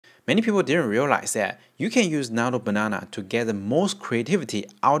Many people didn't realize that you can use Nano Banana to get the most creativity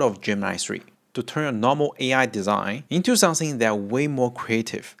out of Gemini 3, to turn a normal AI design into something that way more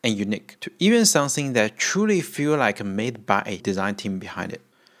creative and unique, to even something that truly feel like made by a design team behind it.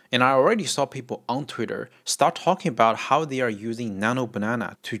 And I already saw people on Twitter start talking about how they are using Nano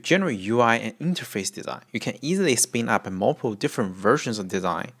Banana to generate UI and interface design. You can easily spin up multiple different versions of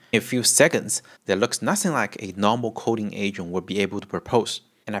design in a few seconds that looks nothing like a normal coding agent would be able to propose.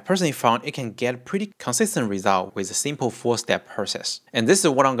 And I personally found it can get pretty consistent result with a simple 4-step process. And this is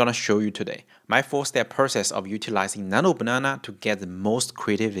what I'm gonna show you today. My 4-step process of utilizing Nano Banana to get the most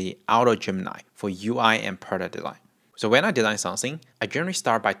creativity out of Gemini for UI and product design. So when I design something, I generally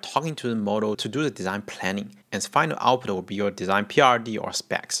start by talking to the model to do the design planning, and the final output will be your design PRD or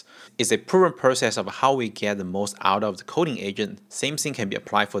specs. It's a proven process of how we get the most out of the coding agent. Same thing can be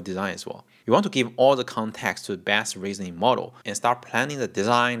applied for design as well. You want to give all the context to the best reasoning model and start planning the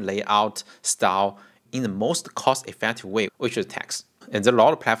design, layout, style in the most cost-effective way, which is text. And there are a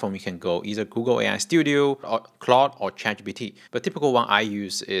lot of platforms you can go, either Google AI Studio, or Claude, or ChatGPT. But typical one I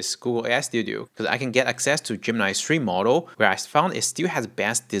use is Google AI Studio because I can get access to Gemini 3 model, where I found it still has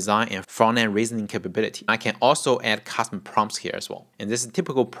best design and front-end reasoning capability. I can also add custom prompts here as well. And this is a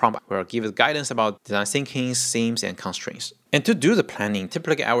typical prompt where I give it guidance about design thinking, themes, and constraints. And to do the planning,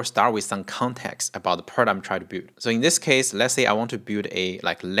 typically I will start with some context about the product I'm trying to build. So in this case, let's say I want to build a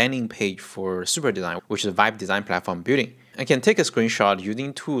landing page for Super Design, which is a Vibe design platform building. I can take a screenshot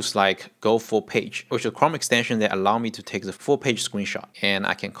using tools like Go Full Page, which is a Chrome extension that allow me to take the full page screenshot. And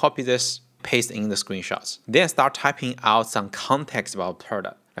I can copy this, paste in the screenshots. Then start typing out some context about the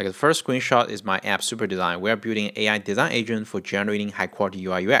product. Like the first screenshot is my app Super Design. We're building an AI design agent for generating high quality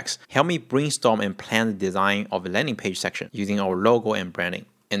UI UX. Help me brainstorm and plan the design of the landing page section using our logo and branding.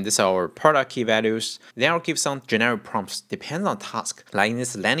 And these are our product key values. Then I'll give some generic prompts depends on task. Like in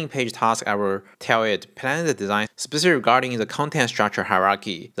this landing page task, I will tell it plan the design specifically regarding the content structure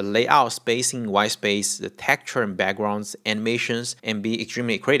hierarchy, the layout, spacing, white space, the texture and backgrounds, animations, and be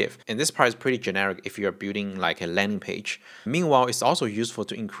extremely creative. And this part is pretty generic if you're building like a landing page. Meanwhile, it's also useful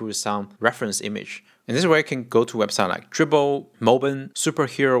to include some reference image. And this is where you can go to websites like Dribble, Mobin,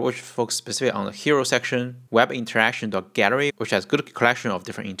 Superhero, which focus specifically on the hero section, Web Interaction.gallery, which has good collection of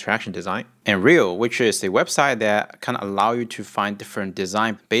different interaction design, and Real, which is a website that can allow you to find different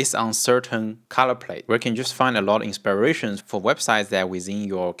design based on certain color plate, where you can just find a lot of inspirations for websites that are within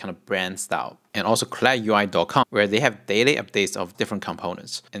your kind of brand style. And also CollectUI.com, where they have daily updates of different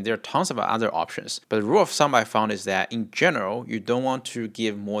components. And there are tons of other options. But the rule of thumb I found is that in general, you don't want to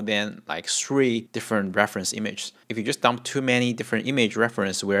give more than like 3 different reference images. If you just dump too many different image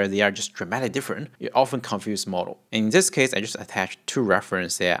references where they are just dramatically different, you often confuse model. And in this case, I just attached 2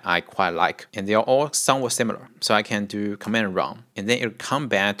 references that I quite like. And they are all somewhat similar. So I can do command run. And then it'll come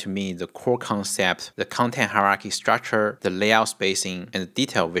back to me the core concept, the content hierarchy structure, the layout spacing, and the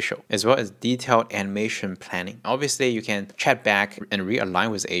detailed visual, as well as detailed animation planning. Obviously, you can chat back and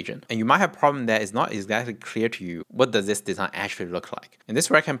realign with the agent. And you might have a problem that it's not exactly clear to you what does this design actually look like. And this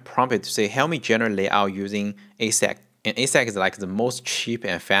is where I can prompt it to say, help me generate layout using ASAC. And ASAC is like the most cheap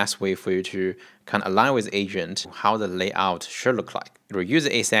and fast way for you to kind of align with the agent how the layout should look like. It will use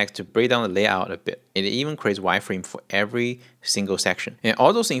the ASAC to break down the layout a bit. It even creates wireframe for every single section. And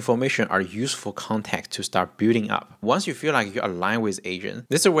all those information are useful context to start building up. Once you feel like you align with agent,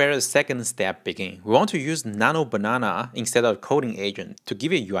 this is where the second step begins. We want to use Nano Banana instead of coding agent to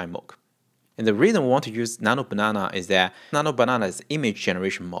give it UI mode. And the reason we want to use Nano Banana is that Nano Banana is an image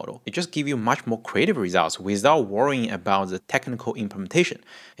generation model. It just gives you much more creative results without worrying about the technical implementation.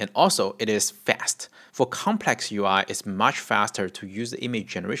 And also, it is fast. For complex UI, it's much faster to use the image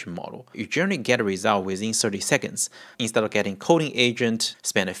generation model. You generally get a result within 30 seconds. Instead of getting coding agent,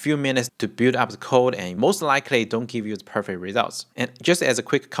 spend a few minutes to build up the code, and most likely don't give you the perfect results. And just as a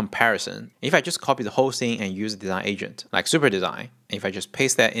quick comparison, if I just copy the whole thing and use the design agent, like Super Design, if I just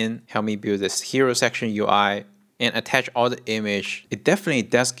paste that in, help me build this hero section UI, and attach all the image, it definitely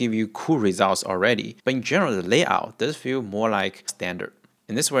does give you cool results already. But in general, the layout does feel more like standard.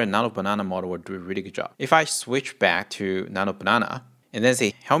 And this is where Nano Banana model will do a really good job. If I switch back to Nano Banana and then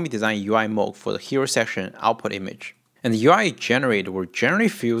say, help me design UI mode for the hero section output image. And the UI generated will generally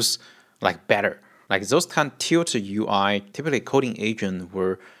feels like better. Like those kind of tilted UI, typically coding agent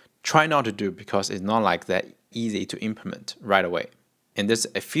will try not to do because it's not like that easy to implement right away. And there's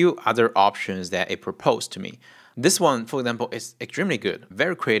a few other options that it proposed to me. This one, for example, is extremely good,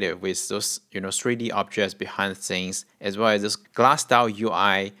 very creative with those 3D objects behind the scenes as well as this glass style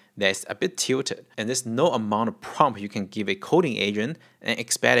UI that's a bit tilted. And there's no amount of prompt you can give a coding agent and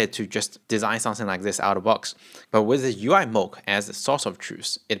expect it to just design something like this out of the box. But with the UI mode as the source of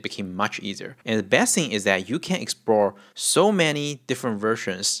truth, it became much easier. And the best thing is that you can explore so many different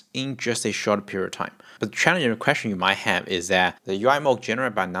versions in just a short period of time. But the challenging question you might have is that the UI mode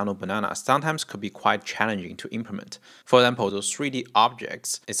generated by Nano Banana sometimes could be quite challenging to implement. For example, those 3D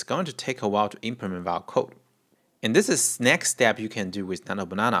objects, it's going to take a while to implement via code. And this is the next step you can do with Nano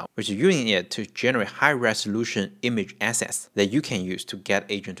Banana, which is using it to generate high-resolution image assets that you can use to get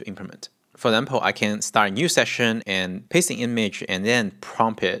agent to implement. For example, I can start a new session and paste the image and then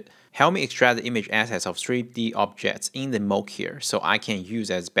prompt it, help me extract the image assets of 3D objects in the mode here so I can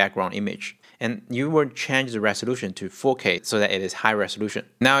use as background image. And you will change the resolution to 4K so that it is high resolution.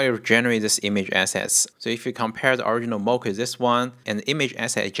 Now it will generate this image assets. So if you compare the original mode with this one, and the image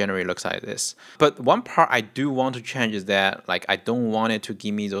asset it generated looks like this. But one part I do want to change is that I don't want it to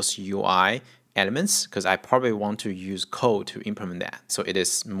give me those UI elements because I probably want to use code to implement that so it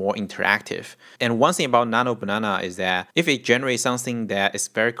is more interactive. And one thing about Nano Banana is that if it generates something that is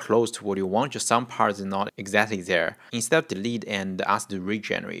very close to what you want, just some parts are not exactly there, instead of delete and ask to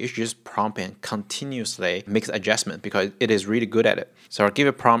regenerate, you should just prompt and continuously make adjustment because it is really good at it. So I'll give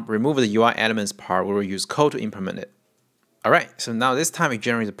a prompt, remove the UI elements part, we will use code to implement it. Alright, so now this time it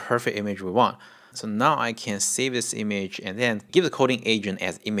generates the perfect image we want. So now I can save this image and then give the coding agent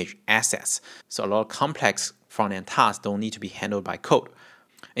as image assets. So a lot of complex front-end tasks don't need to be handled by code.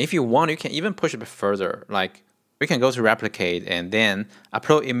 And if you want, you can even push it a bit further. We can go to replicate and then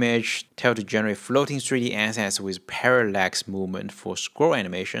upload image, tell to generate floating 3D assets with parallax movement for scroll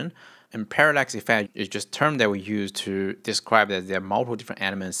animation. And parallax effect is just a term that we use to describe that there are multiple different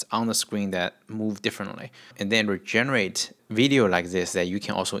elements on the screen that move differently. And then regenerate video like this that you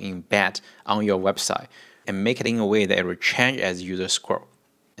can also embed on your website and make it in a way that it will change as user scroll.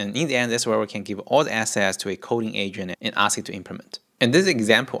 And in the end, that's where we can give all the assets to a coding agent and ask it to implement. And this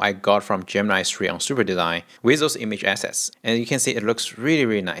example I got from Gemini 3 on Super Design with those image assets. And you can see it looks really,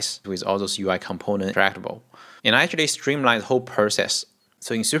 really nice with all those UI components interactable. And I actually streamlined the whole process.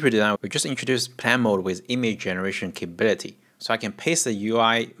 So in Super Design, we just introduced plan mode with image generation capability. So I can paste the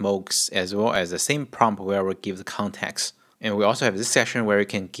UI modes as well as the same prompt where we give the context. And we also have this section where you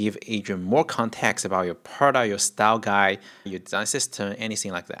can give agent more context about your product, your style guide, your design system,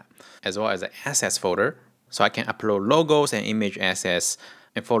 anything like that. As well as the assets folder. So I can upload logos and image assets.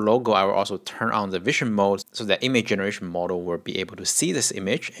 And for logo, I will also turn on the vision mode so that image generation model will be able to see this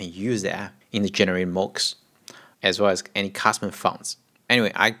image and use that in the generated modes, as well as any custom fonts.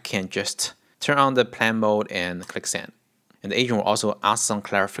 Anyway, I can just turn on the plan mode and click send. And the agent will also ask some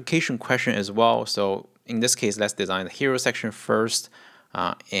clarification question as well. So in this case, let's design the hero section first.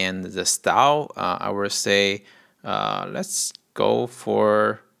 And the style, I will say, let's go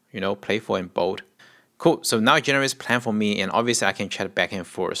for, playful and bold. Cool, so now it generates plan for me, and obviously I can chat back and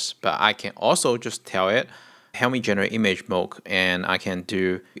forth, but I can also just tell it, help me generate image mode, and I can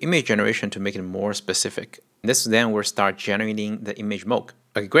do image generation to make it more specific. This then will start generating the image mode.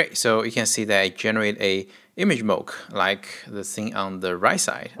 Okay, great. So you can see that I generate a image mode like the thing on the right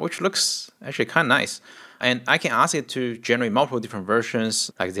side, which looks actually kind of nice. And I can ask it to generate multiple different versions.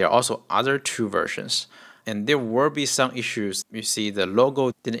 Like there are also other 2 versions. And there will be some issues. You see the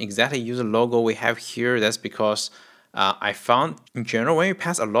logo didn't exactly use the logo we have here. That's because I found in general, when you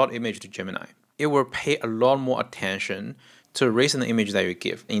pass a lot of image to Gemini, it will pay a lot more attention to the recent image that you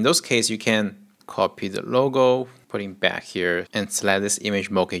give. In those cases, you can copy the logo, putting back here, and select this image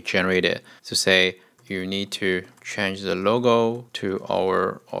mode generated to say you need to change the logo to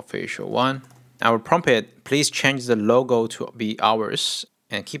our official one. I will prompt it, please change the logo to be ours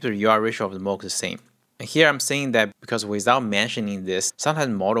and keep the UI ratio of the mode the same. And here I'm saying that because without mentioning this, sometimes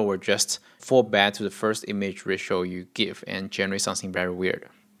the model will just fall back to the first image ratio you give and generate something very weird.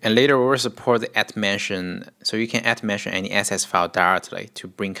 And later we will support the add mention, so you can add mention any assets file directly to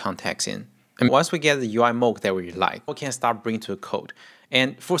bring context in. And once we get the UI mode that we like, we can start bringing to the code.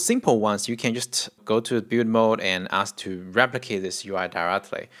 And for simple ones, you can just go to build mode and ask to replicate this UI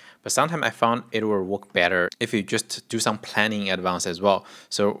directly. But sometimes I found it will work better if you just do some planning in advance as well.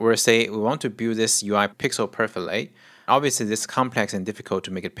 So we'll say we want to build this UI pixel perfectly. Obviously, this is complex and difficult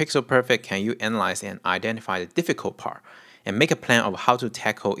to make it pixel perfect. Can you analyze and identify the difficult part and make a plan of how to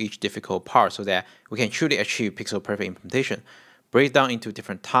tackle each difficult part so that we can truly achieve pixel perfect implementation? Break down into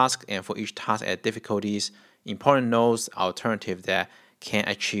different tasks, and for each task add difficulties, important nodes, alternative that can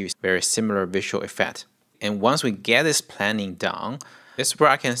achieve very similar visual effect. And once we get this planning done, this is where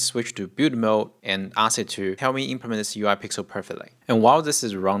I can switch to build mode and ask it to help me implement this UI pixel perfectly. And while this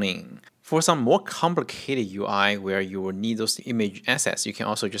is running, For some more complicated UI where you will need those image assets, you can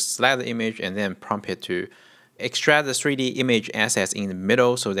also just select the image and then prompt it to extract the 3D image assets in the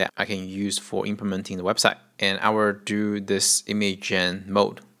middle so that I can use for implementing the website. And I will do this image gen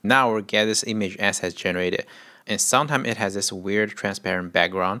mode. Now I will get this image assets generated. And sometimes it has this weird transparent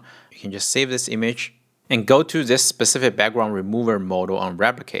background. You can just save this image and go to this specific background remover modal on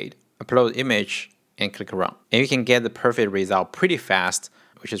replicate, upload image, and click run. And you can get the perfect result pretty fast,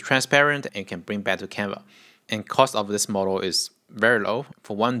 which is transparent and you can bring back to Canva. And cost of this model is very low.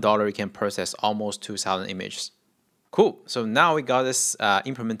 For $1, you can process almost 2,000 images. Cool. So now we got this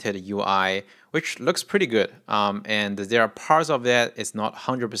implemented UI, which looks pretty good. And there are parts of that it's not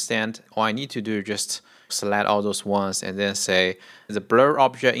 100%. All I need to do is just select all those ones and then say the blur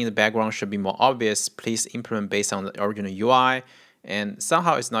object in the background should be more obvious. Please implement based on the original UI. And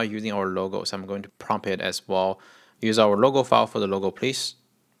somehow it's not using our logo, so I'm going to prompt it as well. Use our logo file for the logo, please.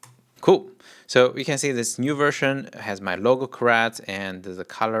 Cool. So you can see this new version has my logo correct and the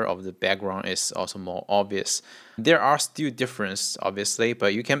color of the background is also more obvious. There are still differences, obviously,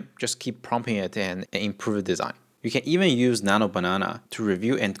 but you can just keep prompting it and improve the design. You can even use Nano Banana to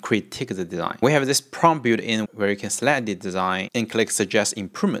review and critique the design. We have this prompt built in where you can select the design and click Suggest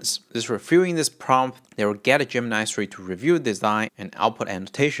Improvements. Just reviewing this prompt, they will get a Gemini 3 to review the design and output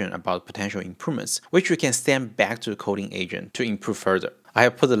annotation about potential improvements, which we can send back to the coding agent to improve further. I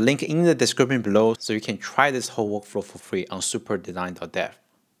have put the link in the description below so you can try this whole workflow for free on superdesign.dev.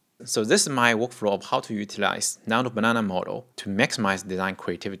 So this is my workflow of how to utilize Nano Banana model to maximize design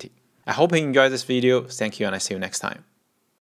creativity. I hope you enjoyed this video. Thank you and I see you next time.